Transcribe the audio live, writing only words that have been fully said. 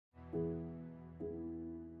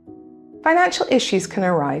Financial issues can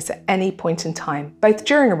arise at any point in time, both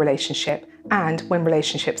during a relationship and when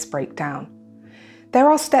relationships break down. There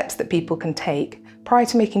are steps that people can take prior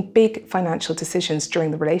to making big financial decisions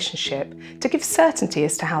during the relationship to give certainty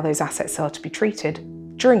as to how those assets are to be treated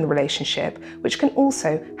during the relationship, which can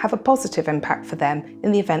also have a positive impact for them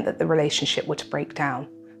in the event that the relationship were to break down.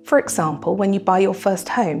 For example, when you buy your first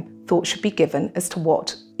home, thought should be given as to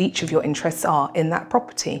what each of your interests are in that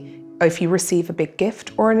property, or if you receive a big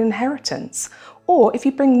gift or an inheritance, or if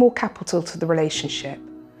you bring more capital to the relationship.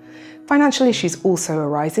 Financial issues also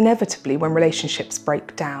arise inevitably when relationships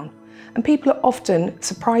break down, and people are often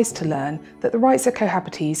surprised to learn that the rights of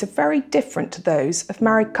cohabitees are very different to those of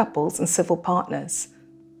married couples and civil partners.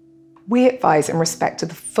 We advise in respect to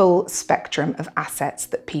the full spectrum of assets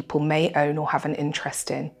that people may own or have an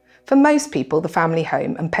interest in. For most people, the family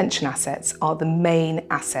home and pension assets are the main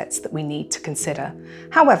assets that we need to consider.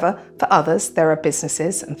 However, for others, there are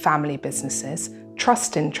businesses and family businesses,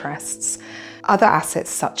 trust interests, other assets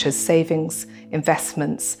such as savings,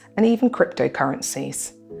 investments, and even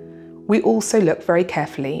cryptocurrencies. We also look very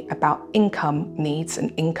carefully about income needs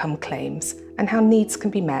and income claims and how needs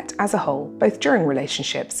can be met as a whole, both during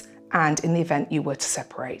relationships and in the event you were to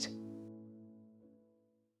separate.